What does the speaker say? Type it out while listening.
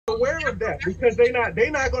aware of that because they're not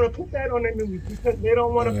going to put that on the news because they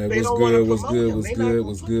don't want to. They don't want to promote him.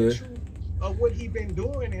 What's good? Of what he been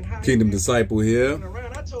doing and how Kingdom Disciple here.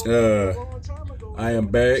 I am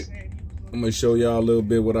back. I'm gonna show y'all a little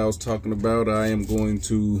bit what I was talking about. I am going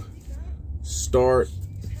to start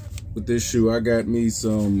with this shoe. I got me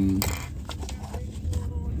some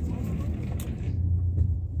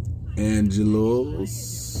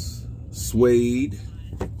Angelo's suede,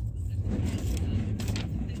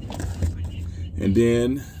 and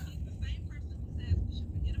then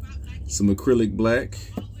some acrylic black.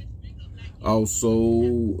 Also,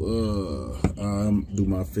 I'm do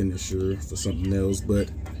my finisher for something else, but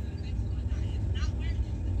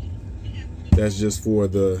that's just for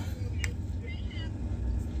the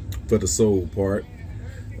sole part.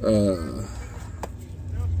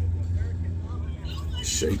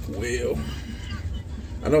 Shake well.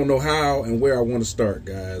 I don't know how and where I want to start,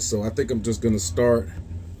 guys, so I think I'm just gonna start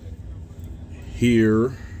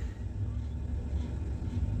here.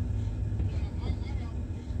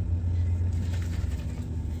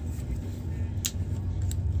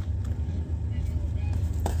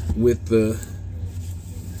 With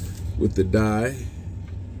the dye.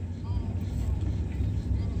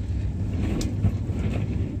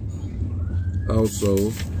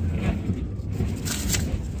 Also,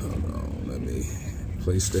 hold on, let me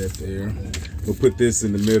place that there. We'll put this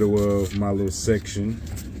in the middle of my little section.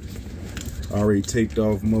 I already taped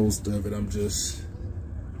off most of it. I'm just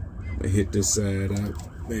gonna hit this side out.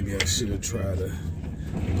 Maybe I should have tried to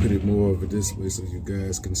put it more over this way so you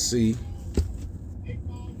guys can see.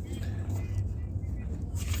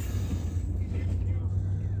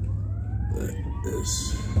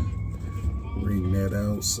 This bring that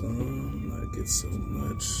out some, not get so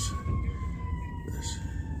much.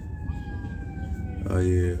 Oh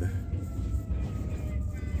yeah.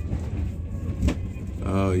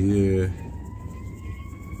 Oh yeah.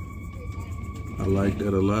 I like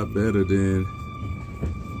that a lot better than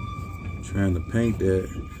trying to paint that.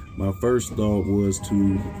 My first thought was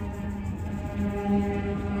to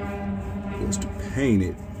paint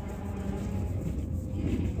it.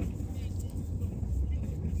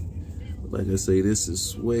 Like I say, this is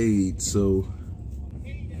suede, so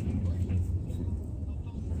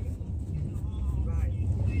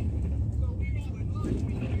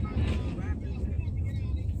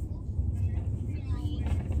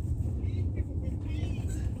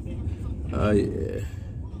oh yeah,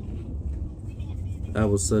 that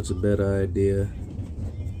was such a better idea.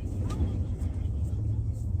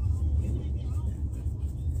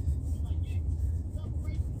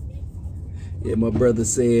 Yeah, my brother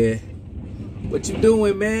said, "What you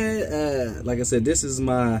doing, man?" Like I said, this is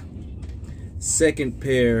my second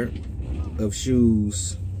pair of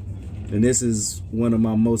shoes, and this is one of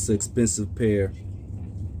my most expensive pair.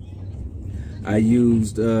 I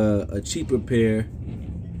used a cheaper pair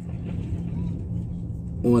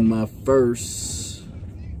on my first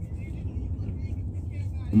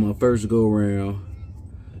go around.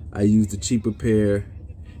 I used a cheaper pair,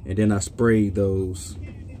 and then I sprayed those.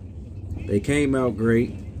 They came out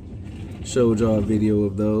great. Showed y'all a video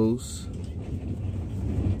of those.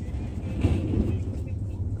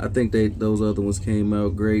 I think those other ones came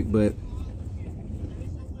out great, but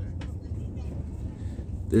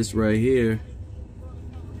this right here,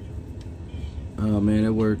 oh man,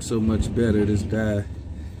 it worked so much better, this dye.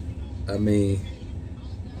 I mean,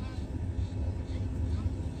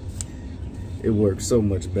 it works so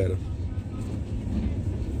much better.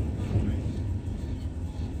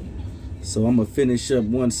 So I'm gonna finish up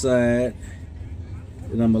one side,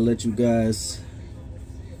 and I'm gonna let you guys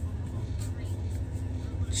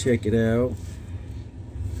check it out.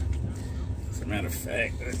 As a matter of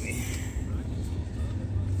fact,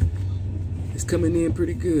 it's coming in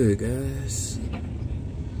pretty good, guys.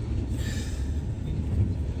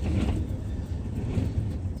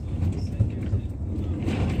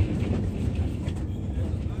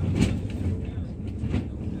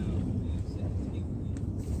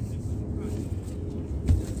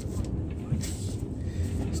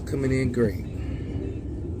 Coming in great.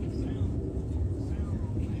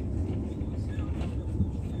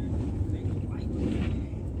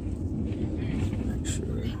 Make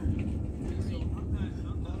sure.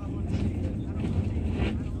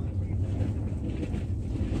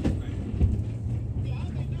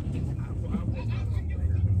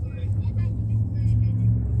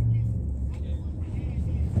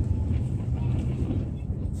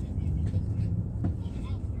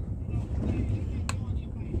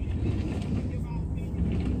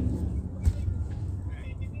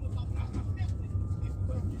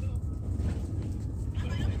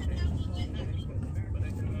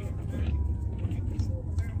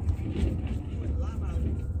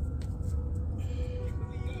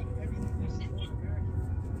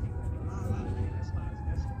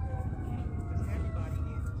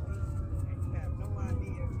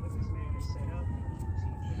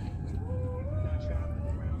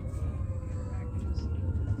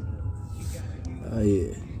 Oh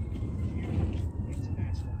yeah.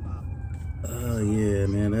 Oh yeah,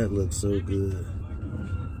 man, that looks so good.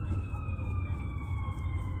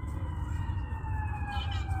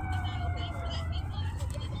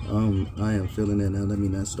 I am feeling it now. Let me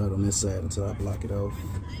not start on this side until I block it off.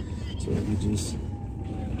 So let me just.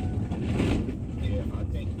 Yeah, I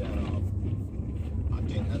think that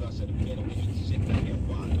as I said at the beginning, we need to sit back and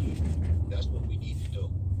watch. That's what we need to do.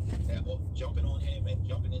 Jumping on him and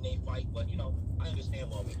jumping in a fight, but you know, I understand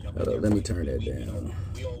why we jump. Let me turn that down. You know,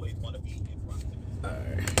 we always want to be in front. All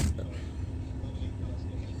right.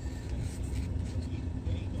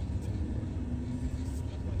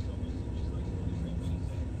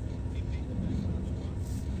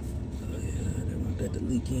 That to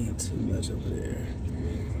leak in too much over there.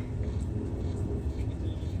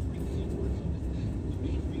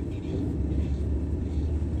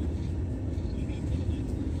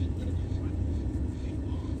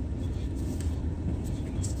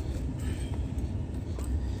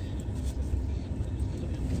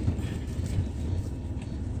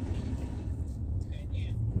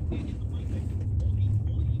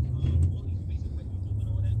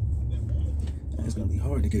 It's gonna be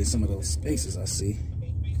hard to get in some of those spaces I see.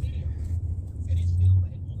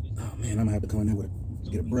 Oh man, I'm gonna have to go in there with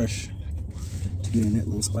get a brush to get in that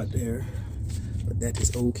little spot there. But that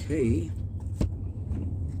is okay.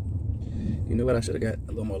 You know what? I should have got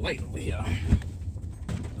a little more light over here.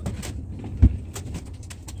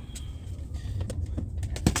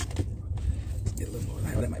 Get a little more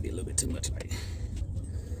light. Oh, that might be a little bit too much light.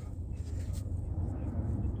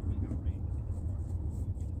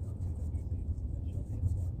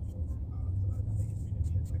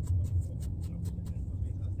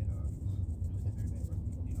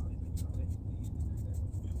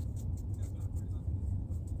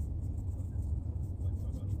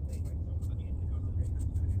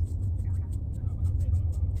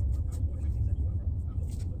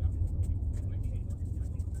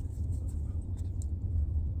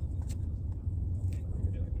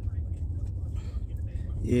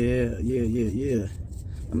 Yeah.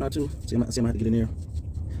 I'm not too. See, I'm gonna have to get in there.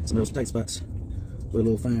 Some of those tight spots with a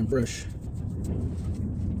little fine brush.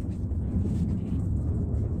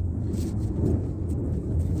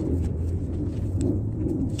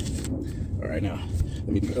 All right, now let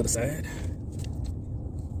me do the other side.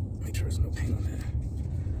 Make sure there's no paint on there.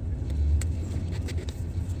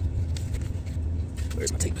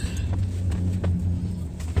 Where's my tape?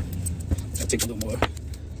 I'll take a little more.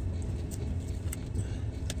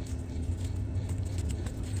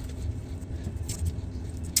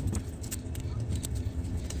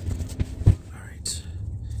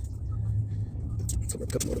 A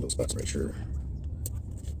couple more of those spots right here.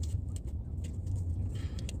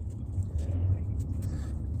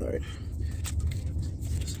 All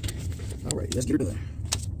right, let's get her done.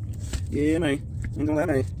 Yeah, man. Ain't gonna lie,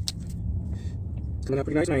 man. It's coming out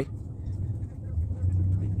pretty nice, man.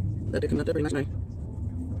 That coming out pretty nice, man.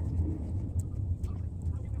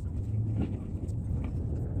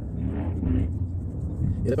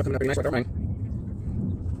 Yeah, that's coming out pretty nice right there, man.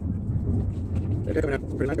 That's coming out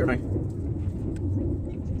pretty nice there, man.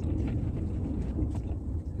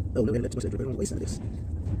 Oh, no, that's too much. I don't want to waste none of this.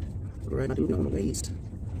 Right now, dude, we don't want to waste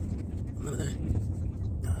none of that.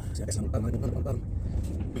 See, I got some on the bottom.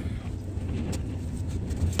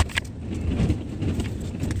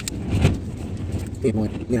 Yeah, boy,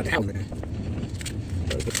 you have to howl in there.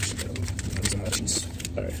 Alright, put some other sheets.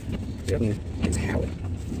 Alright. Yeah, I mean, it's howling.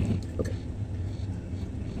 Okay.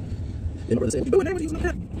 Then my brother said, what you doing there? What are you using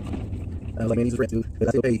that? I was like, man, these is red, dude. But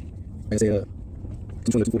I still pay, I say, $220 or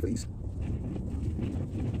 $240 for these.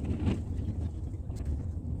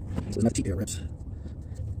 So it's not cheap air wraps.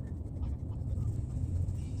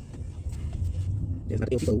 Yeah, it's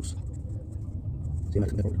not LP clothes. See, I'm not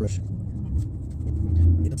coming with the brush.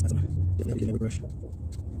 Yeah, that's awesome. Definitely have to get with a brush.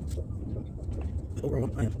 But overall,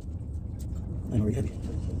 I'm already happy.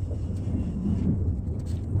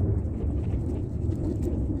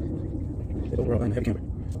 But overall, I'm a happy camper.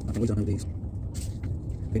 I can wait on these.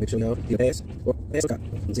 Maybe show y'all either pass or pass or cop.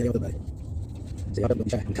 And see how y'all feel about it. So y'all definitely be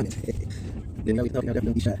shy in comments. Then y'all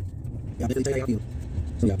definitely be shy. Y'all definitely tell y'all feel.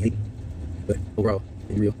 Some y'all hate. But overall,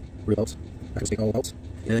 it's real thoughts. I can speak all thoughts.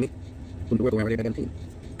 You know what I mean? Put the work around right there, I got a team.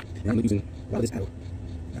 And I'm using a lot of this powder.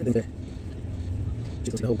 I think that.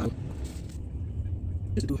 Just the whole powder.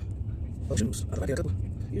 Just to do potions. I thought I did a couple.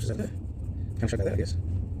 Uses like that. Kind of shot like that, I guess.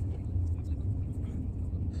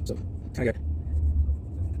 So, kind of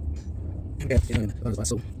got, you know, a lot of spots.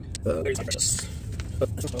 So, there's my brushes.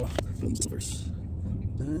 That's all. I'm going to use this one first.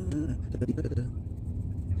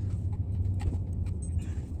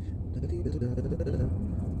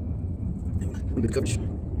 Good coverage.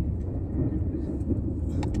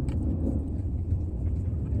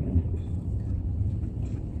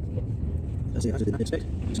 That's it. I just did not expect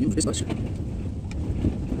to use this much.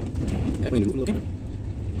 That means a little camera.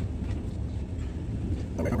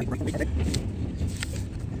 All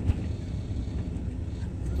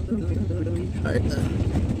right.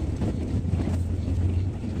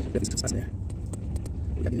 Get some spots there.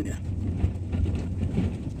 We got it in there.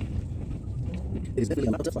 It is definitely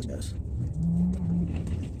a lot of flush, guys.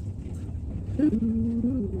 All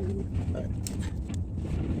right.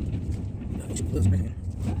 Now, should close right here.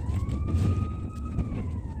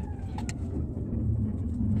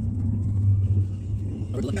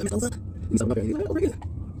 Look at me, over. Over here.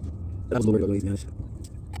 That was a little weird, guys.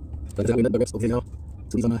 But I'm going to reps over here, y'all.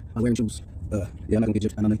 So these are my wearing shoes. Yeah, I'm not going to get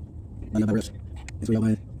gypped. I don't know. I got my reps. That's where y'all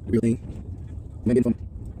buying the real thing. I'm getting from.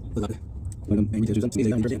 Look like it. When I'm aiming to shoes, I'm seeing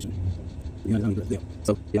the jersey. You know, yeah.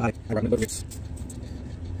 So, yeah, I rock the reps.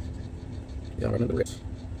 Yeah, I rock the reps.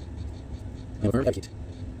 I'm a firm advocate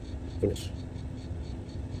for reps.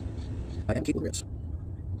 I am keeping reps.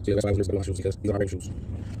 See, that's why I was going to shoes because these are my wearing shoes.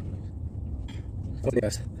 Okay,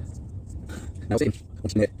 guys. Now, see,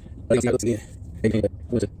 once you're there, I think I'll see again. Hey, I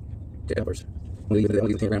want to check out first. I'm going to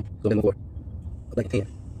leave the 10 around. Go ahead and move forward. Like a 10. It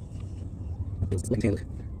was like a 10. Look.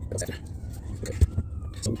 That was after. Okay.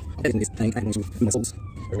 So, I'm getting this thing. I'm going to do my souls.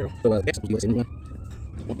 So, that's supposed to be what's in one.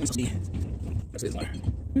 What's supposed to be? That's it. Alright.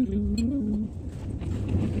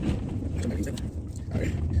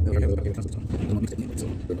 Alright. Now, we're going to go back to the console. I'm going to mix it. So,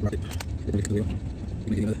 we're going to rock it. We're going to mix the wheel.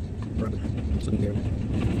 We're going to get another rock it. So, there.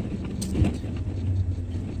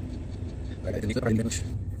 Alright, ini kita paling bagus.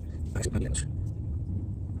 Masuk paling bagus.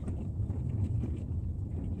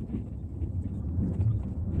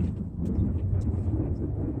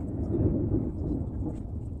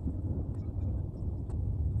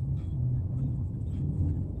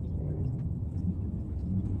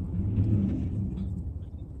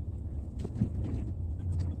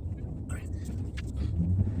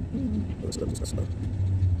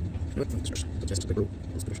 Just the group.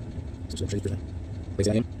 So, please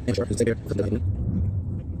again. And sure, it's there. Then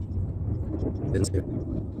it's there.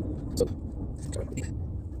 So,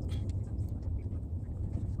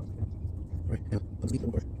 right now, let's get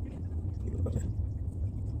over.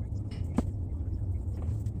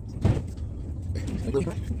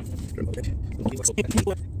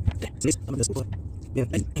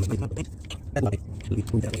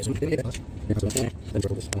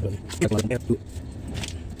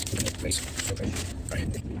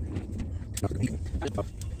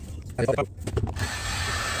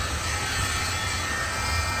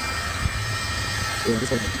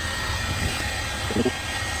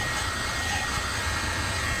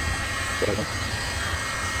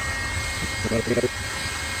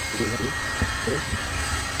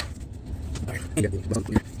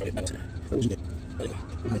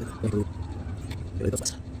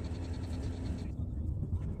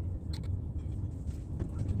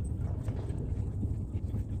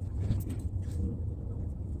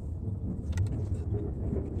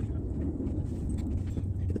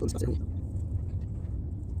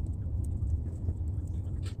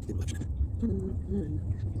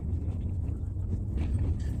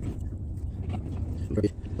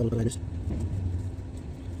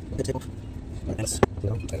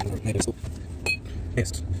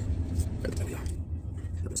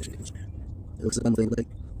 It looks like I'm playing like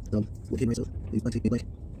looking myself. He's like taking like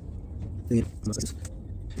thing. I'm not saying.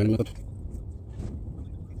 I'm not.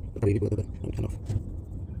 Probably people that I don't know.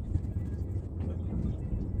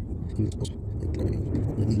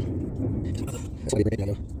 That's why you break it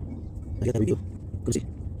down. I get that review. Go see.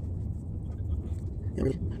 Yeah,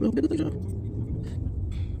 really. Well, good job.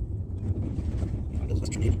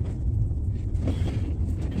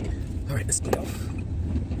 Alright, let's go.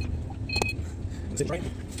 Is it right?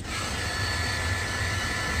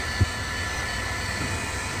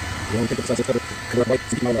 You want to pick up the sauce, cover up white,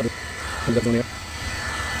 keep my other comes up on there.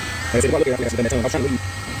 Like I said, while looking at it, I was trying to leave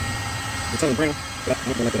the tone brown, but I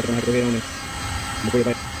don't feel like I'm going to have to go ahead on there before you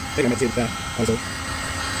bite. I think I might see it down also.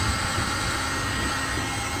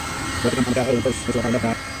 But I think I'm going to cut it first, that's why I got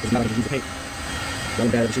that. It's not like I use the paint.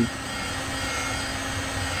 Don't bad at the sheet.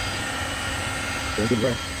 So it's good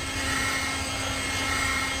brown.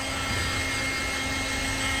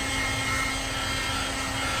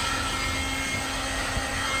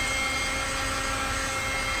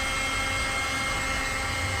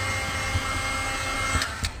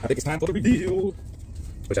 I think it's time for the reveal.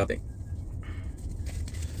 What y'all think?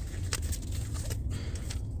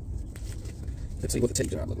 Let's see what the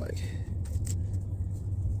tape job look like.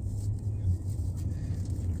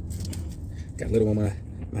 Got a little on my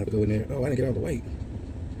I have to go in there. Oh, I didn't get all the white.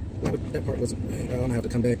 That part wasn't. Oh, I'm gonna have to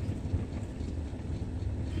come back.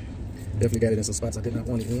 Definitely got it in some spots I did not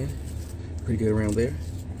want it in. Pretty good around there.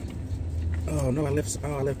 Oh no, I left that.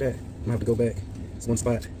 I'm gonna have to go back. It's one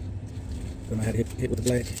spot. Then I had to hit with the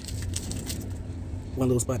black. One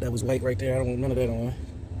little spot that was white right there. I don't want none of that on.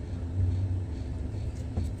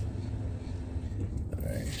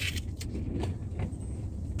 Alright.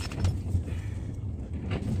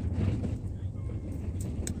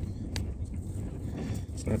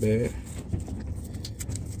 It's not bad.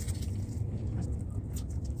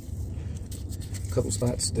 A couple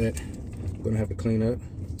spots that I'm gonna have to clean up.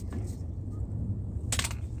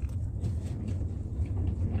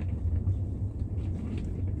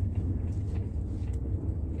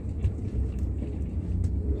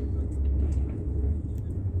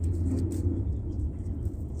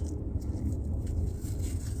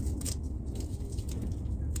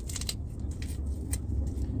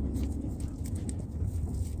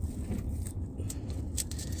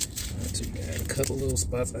 Couple little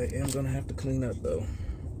spots I am gonna have to clean up though.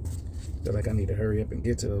 Feel like I need to hurry up and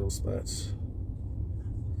get to those spots.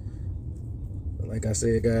 But like I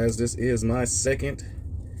said, guys, this is my second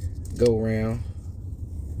go round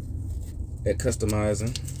at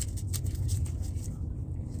customizing.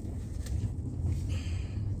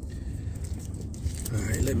 All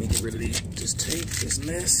right, let me get rid of this tape, this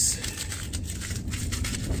mess.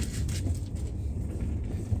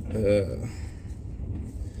 Yeah,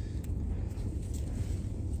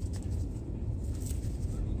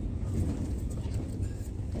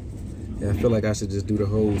 I feel like I should just do the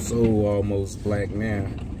whole sole almost black now.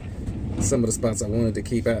 Some of the spots I wanted to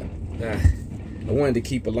keep out, I wanted to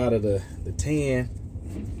keep a lot of the tan.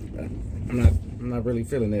 I'm not really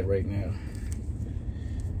feeling that right now.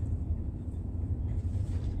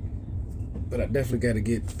 But I definitely got to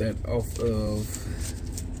get that off of.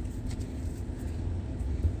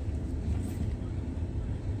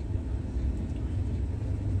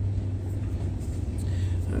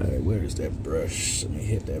 Alright, where is that brush? Let me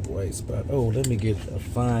hit that white spot. Oh, let me get a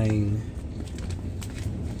fine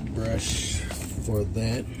brush for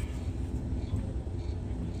that.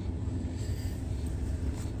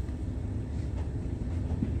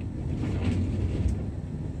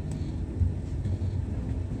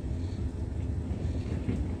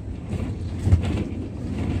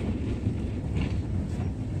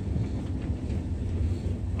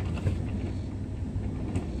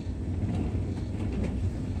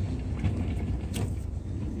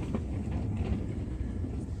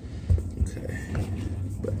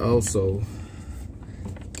 Also,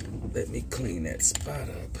 let me clean that spot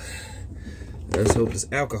up. Let's hope this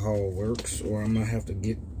alcohol works, or I'm gonna have to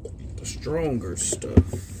get the stronger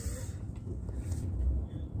stuff.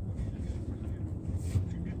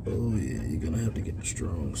 Oh yeah, you're gonna have to get the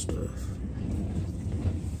strong stuff.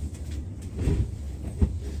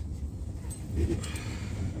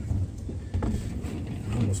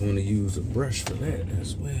 I almost want to use a brush for that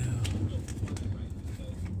as well.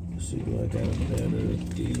 See, do I got a better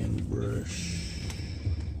thin brush?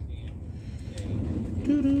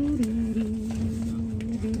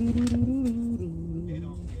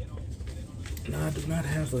 No, I do not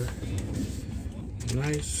have a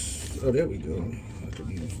nice. Oh, there we go. I could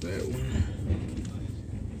use that one.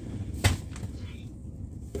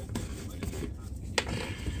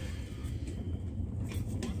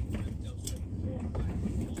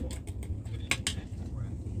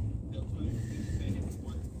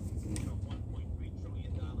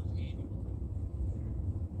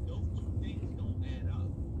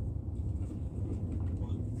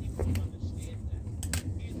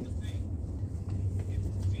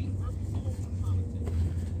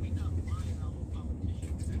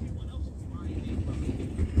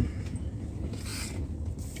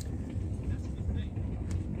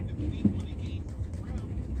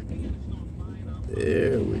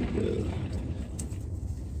 There we go.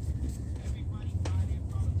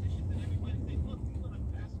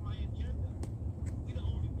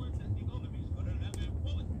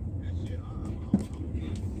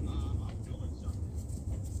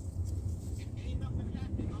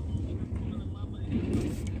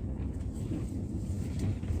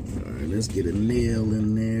 All right, let's get a nail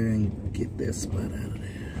in there and get that spot out of there.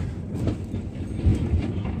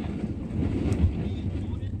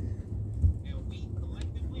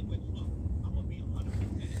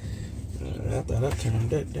 I thought I turned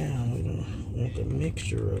that down. We don't want the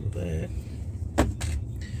mixture of that.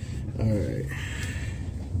 Alright.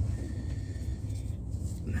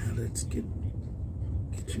 Now let's get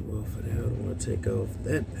you off of there. I don't want to take off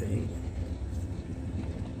that paint.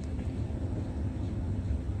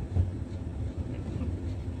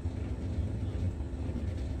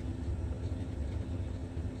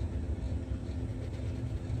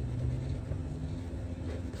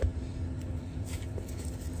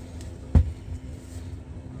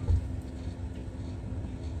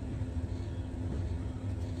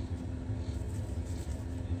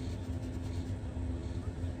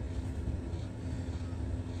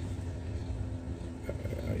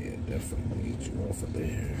 Get you off of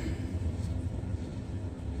there.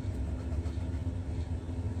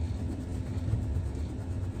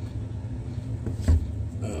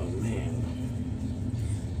 Oh man.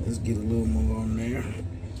 Let's get a little more on there.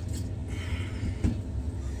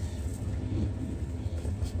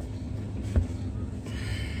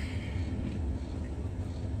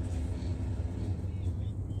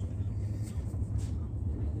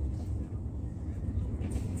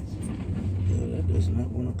 That does not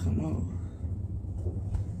want to come off.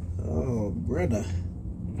 Oh, brother.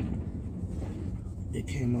 It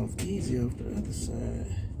came off easy off the other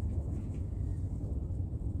side.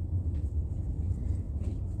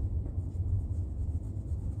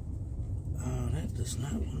 Oh, that does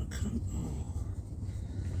not want to come off.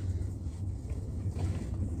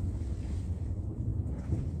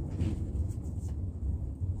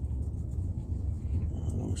 I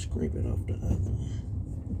want to scrape it off the other one.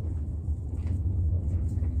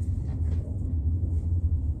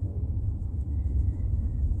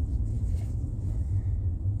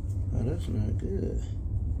 That's not good.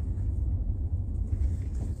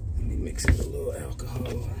 Let me mix in a little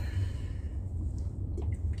alcohol.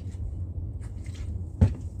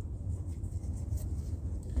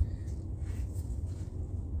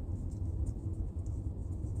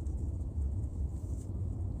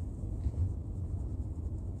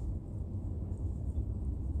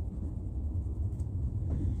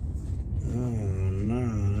 Oh no,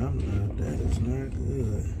 I'm not. That is not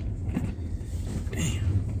good. Damn.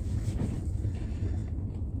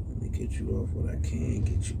 Get you off what I can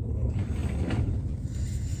get you off.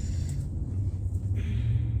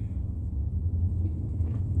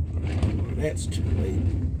 Oh, that's too late.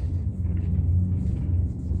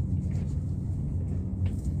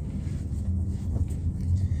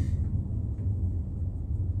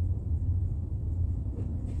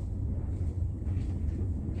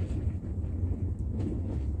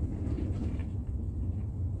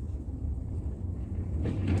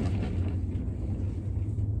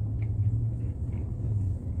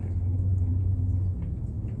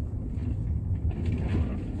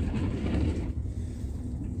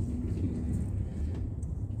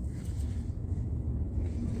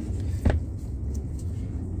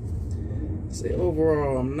 Say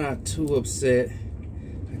overall, I'm not too upset.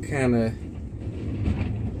 I kind of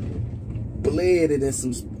bled it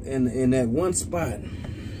in that one spot.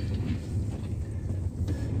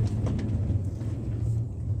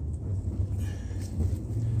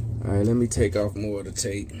 All right, let me take off more of the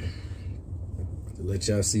tape to let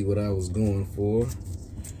y'all see what I was going for.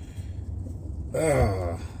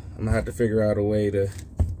 I'm gonna have to figure out a way to.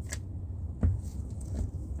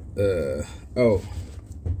 Oh.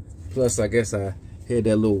 Plus, I guess I had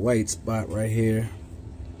that little white spot right here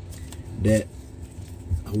that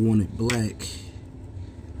I wanted black.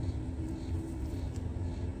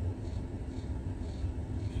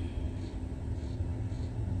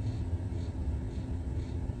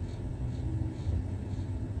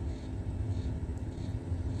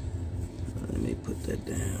 Let me put that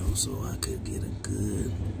down so I could get a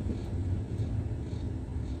good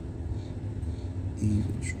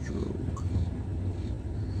even stroke.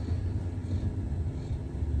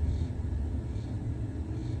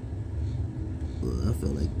 I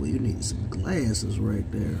feel like, well, you need some glasses right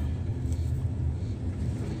there.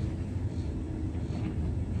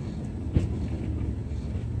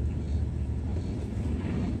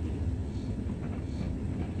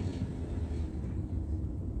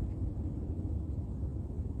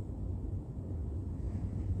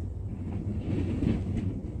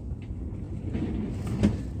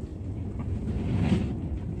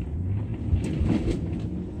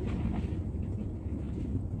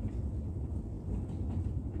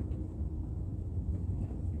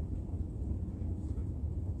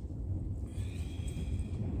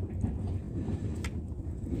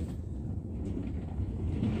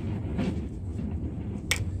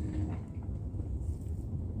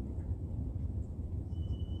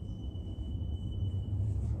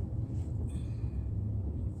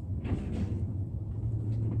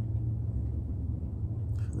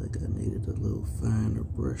 I needed a little finer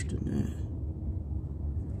brush than that.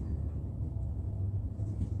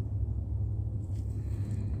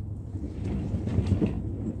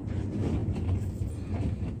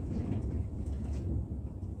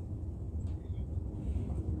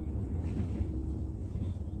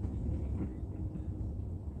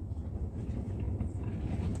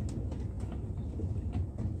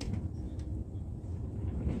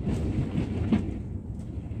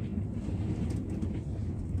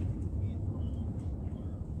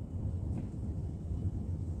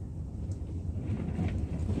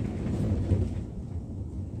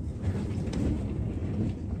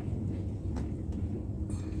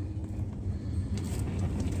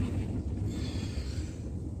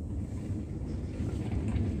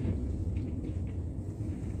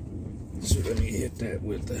 hit that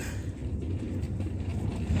with the.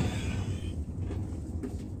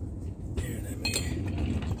 Here, let me.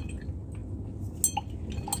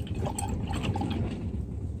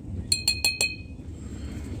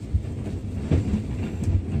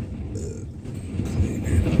 Clean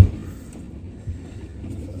that up.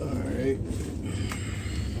 All right.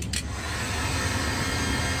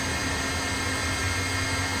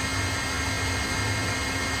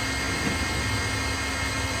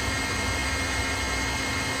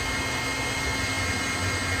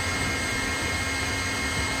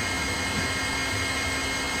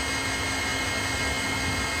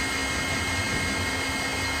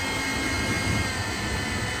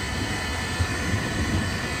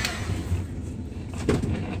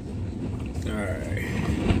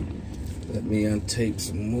 Let me untape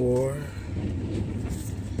some more.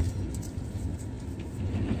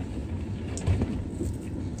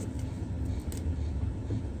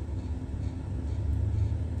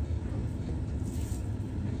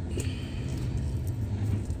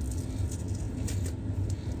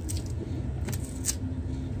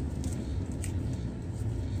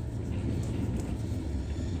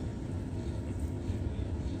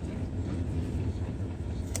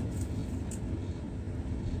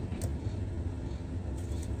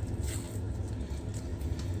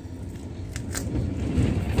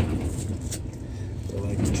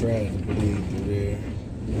 Try to bleed through there.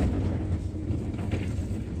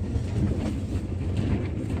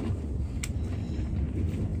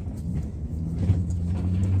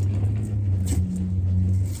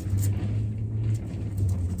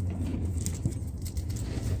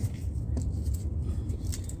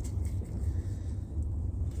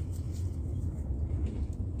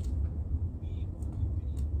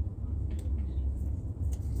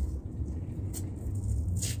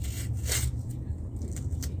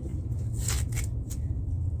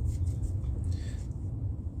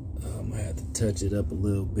 Touch it up a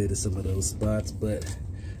little bit of some of those spots, but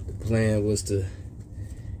the plan was to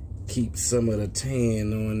keep some of the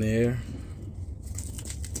tan on there.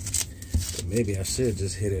 But maybe I should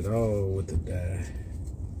just hit it all with the dye.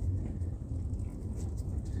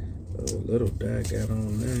 Oh, little dye got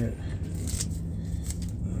on that.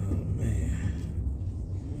 Oh man,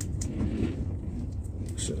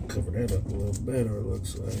 should have covered that up a little better, it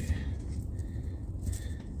looks like.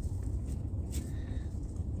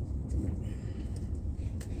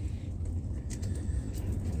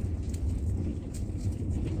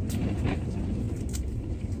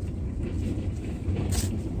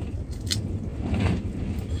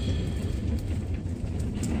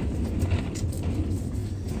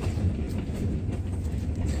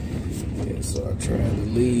 So I try to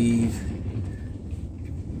leave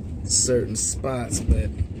certain spots, but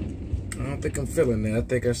I don't think I'm feeling that. I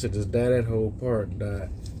think I should just dye that whole part,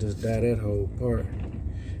 just dye that whole part,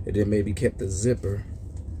 and then maybe kept the zipper.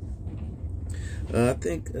 I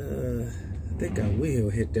think I will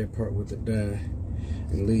hit that part with the dye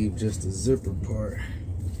and leave just the zipper part.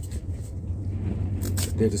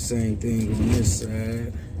 I did the same thing on this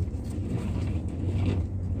side.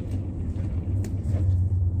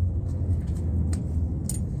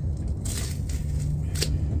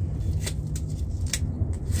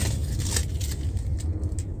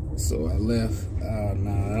 So I left. Oh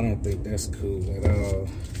no, I don't think that's cool at all.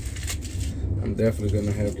 I'm definitely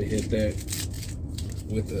gonna have to hit that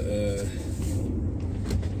with the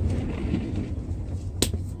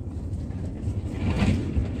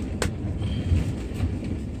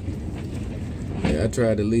yeah, I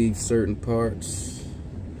tried to leave certain parts.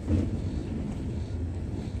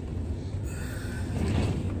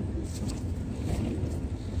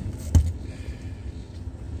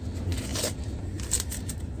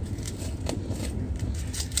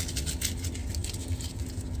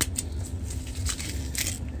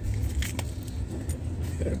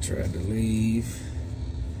 I tried to leave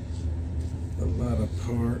a lot of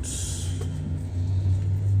parts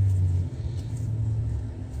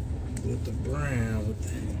with the brown,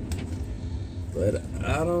 but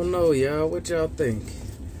I don't know, y'all. What y'all think?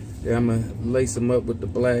 Yeah, I'm gonna lace them up with the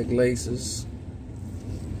black laces.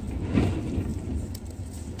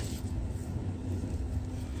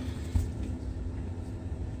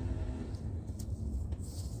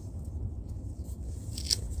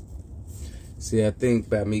 See, I think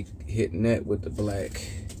by me hitting that with the black,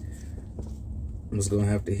 I'm just gonna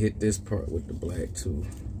have to hit this part with the black too.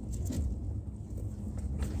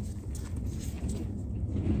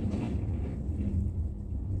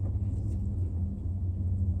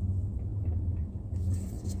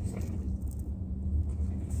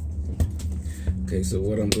 Okay, so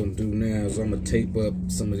what I'm gonna do now is I'm gonna tape up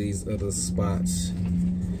some of these other spots.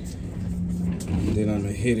 And then I'm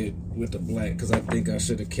gonna hit it with the black because I think I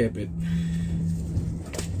should have kept it.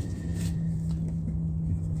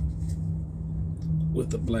 With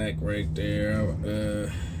the black right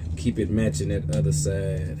there. Keep it matching that other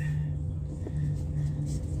side.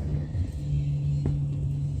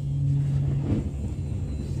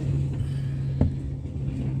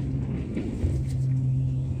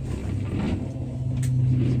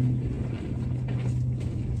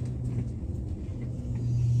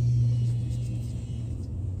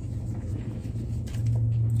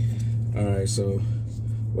 Alright, so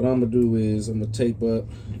what I'm gonna do is I'm gonna tape up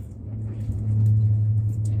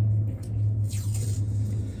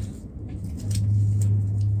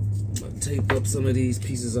some of these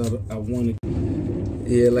pieces I wanted.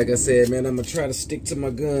 Yeah, like I said, man, I'm gonna try to stick to my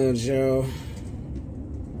guns, y'all.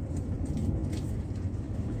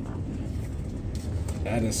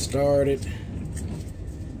 I done started,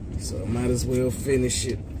 so I might as well finish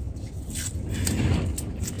it.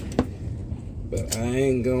 But I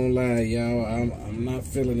ain't gonna lie, y'all, I'm not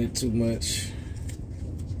feeling it too much.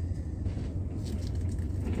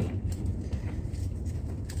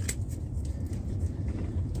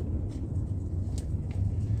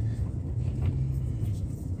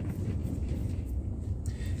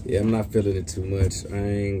 Yeah, I'm not feeling it too much. I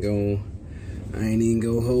ain't even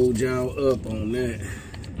gonna hold y'all up on that.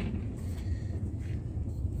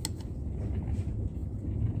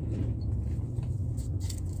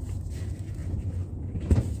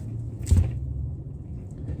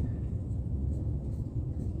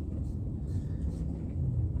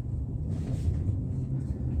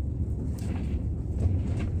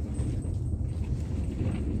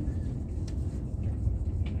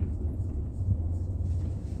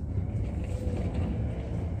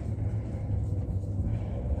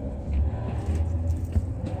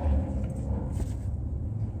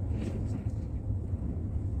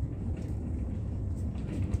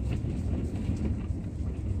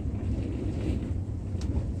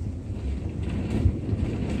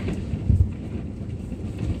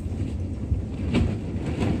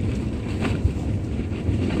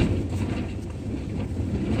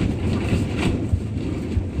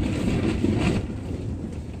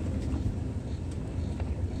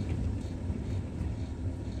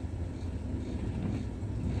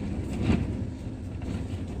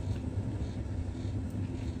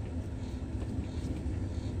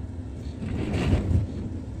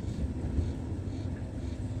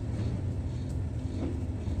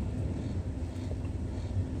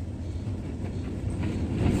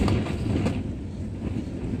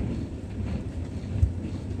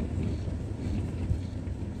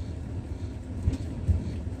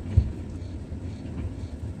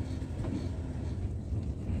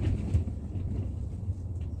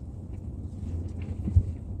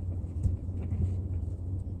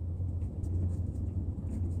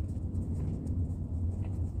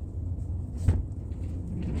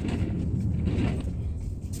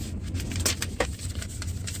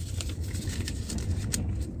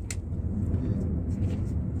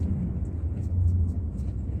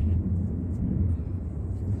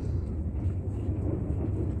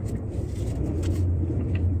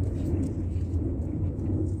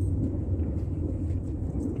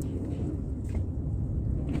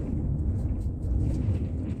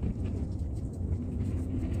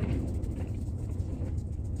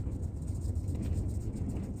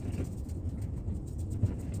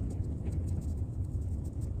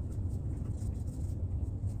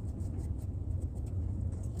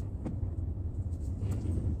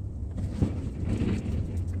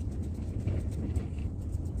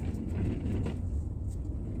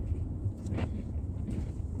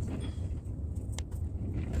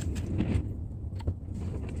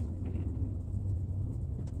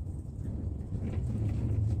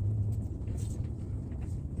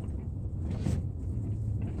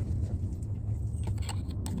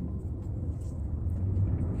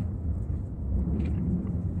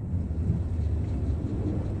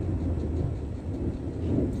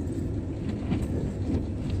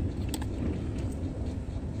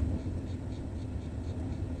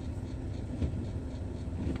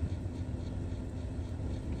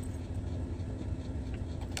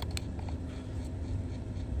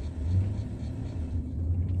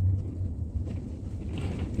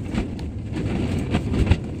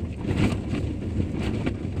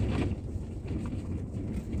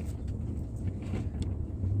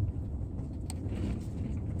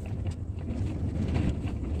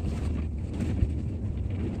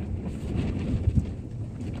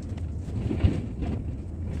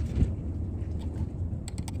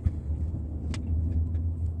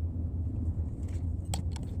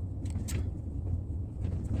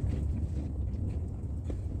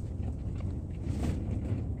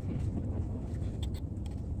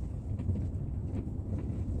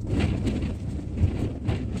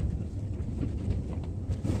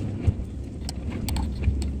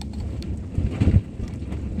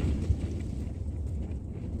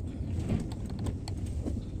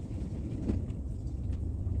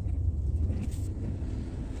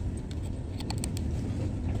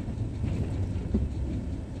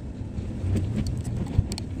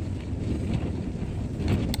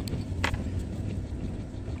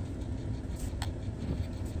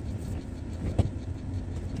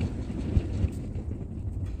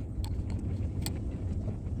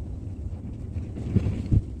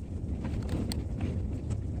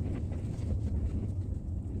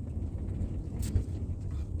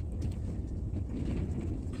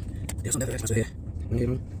 There's some that's here.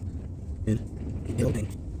 And the whole thing.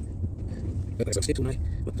 Like some stick too nice.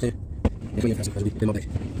 But then, if we have some, we all day.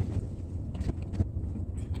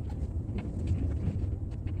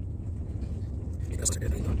 That's like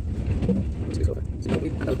that. Let's get over. See what we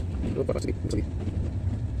got. Go for us. Here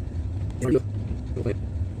we go. Okay.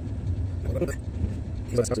 Okay.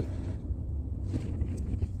 Here's what's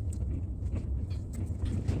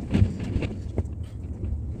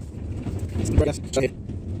some brothers. Try it.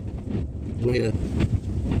 Look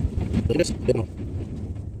at this. Bit more.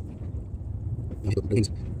 Now, the beans.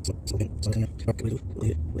 Something. What can we do? Look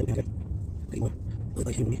here. Let me have it. Wait more. Look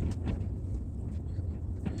like him.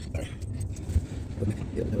 Alright.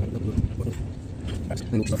 Yeah, look. That's the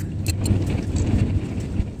stuff.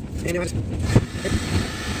 Anyways.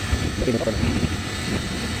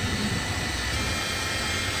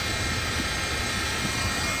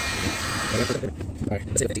 Alright,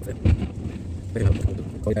 let's see if I take that. Wait a minute.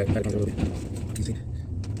 Oh, yeah, I can't do it. Can you see?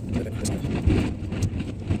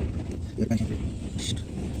 Yeah, I can't. Shit.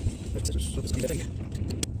 Let's get that again.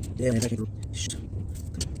 Yeah, I can't do it. Shit.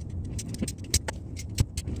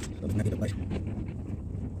 I'm not getting up light.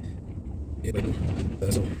 Yeah, but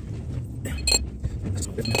so. That's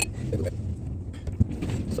all good.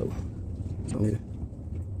 So later.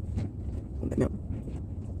 On that map.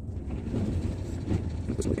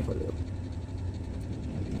 What's looking for it?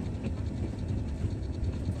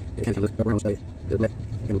 You can't look around, stay. The black.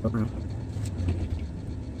 You can look around.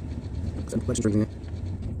 Some question strings in there.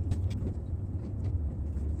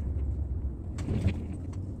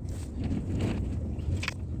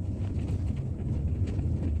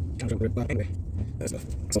 Anyway, that's enough.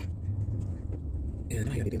 So, yeah,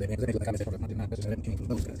 now you gotta do that, man. Because I think like I did not message. I didn't came from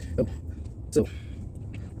those guys. Oh, so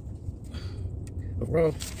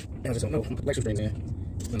overall, I just don't know. I'm gonna put the strings in.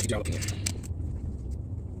 Let me get y'all up here.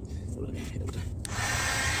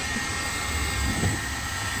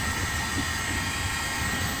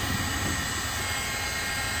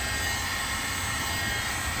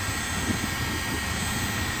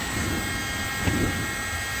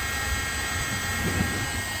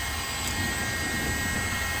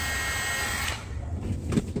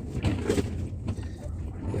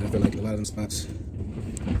 I feel like a lot of them spots.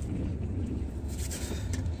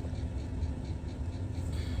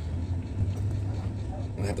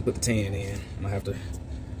 I'm gonna have to put the tan in. I'm gonna have to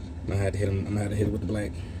hit him. I'm gonna have to hit it with the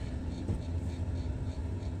black.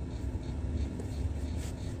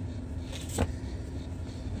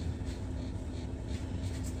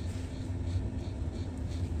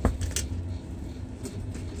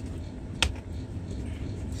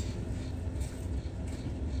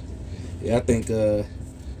 Yeah, I think I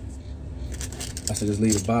should just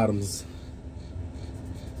leave the bottoms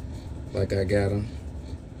like I got them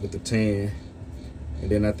with the tan,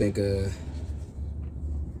 and then I think I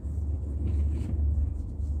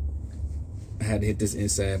had to hit this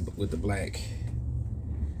inside with the black.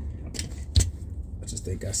 I just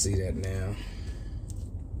think I see that now.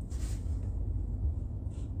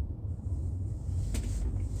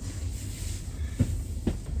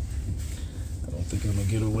 I don't think I'm gonna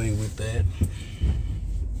get away with that.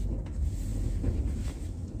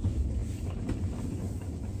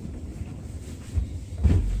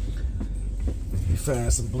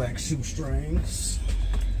 Find some black shoestrings.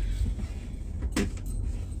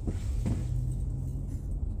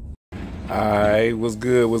 Alright, what's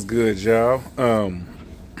good, y'all?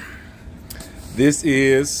 This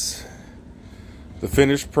is the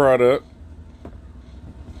finished product.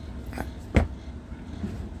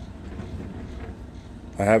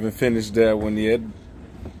 I haven't finished that one yet.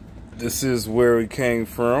 This is where it came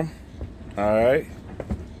from. Alright.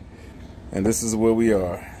 And this is where we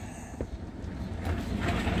are.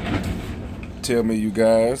 Tell me, you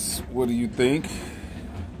guys, what do you think?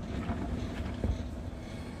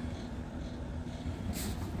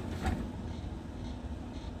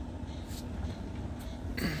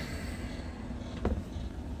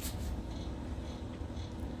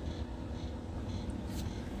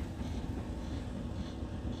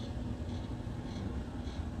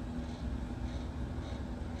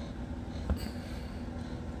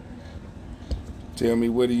 Tell me,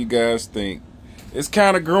 what do you guys think? It's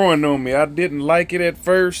kind of growing on me. I didn't like it at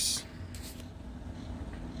first,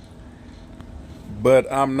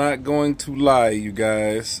 but I'm not going to lie, you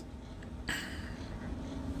guys.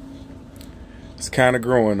 It's kind of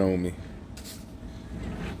growing on me.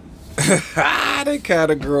 They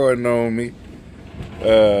kind of growing on me.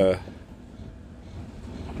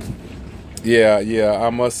 Yeah, I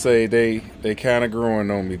must say they kind of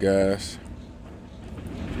growing on me, guys.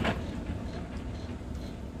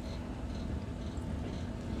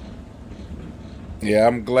 Yeah,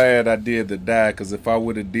 I'm glad I did the dye, because if I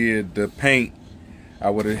would have did the paint,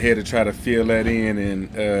 I would have had to try to fill that in,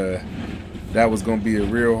 and that was going to be a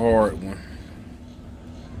real hard one.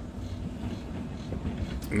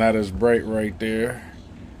 Not as bright right there.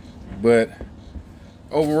 But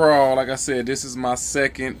overall, like I said, this is my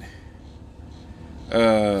second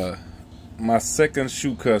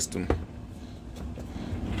shoe custom.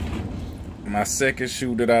 My second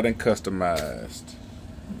shoe that I done customized.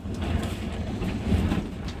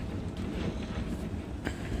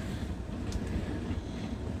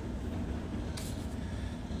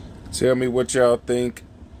 Tell me what y'all think.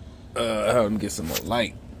 Let me get some more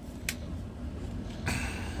light.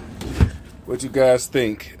 What you guys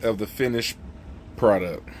think of the finished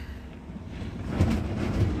product?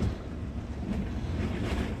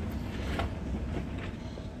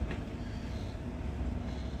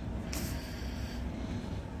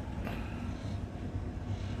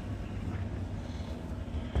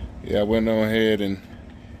 Yeah, I went on ahead and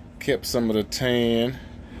kept some of the tan.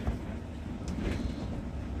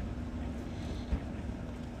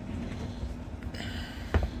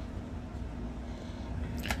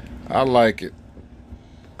 I like it.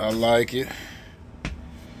 I like it.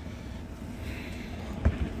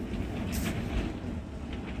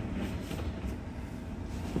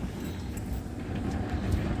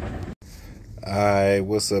 Alright,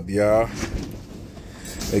 what's up, y'all?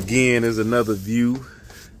 Again, is another view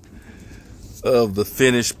of the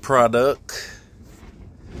finished product.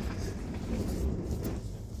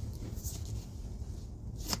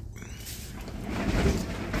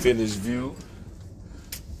 Finished view.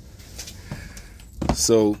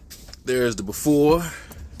 So there's the before.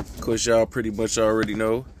 Of course, y'all pretty much already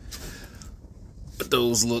know what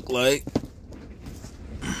those look like.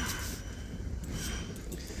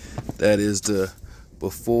 That is the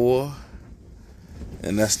before,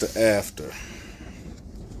 and that's the after.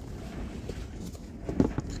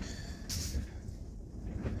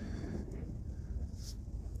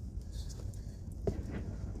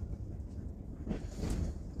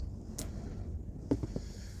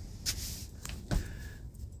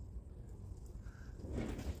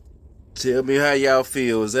 Tell me how y'all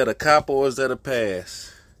feel. Is that a cop or is that a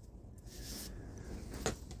pass?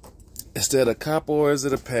 Is that a cop or is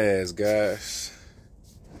it a pass, guys?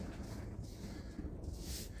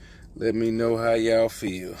 Let me know how y'all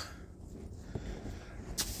feel.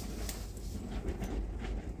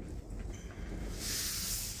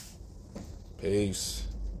 Peace.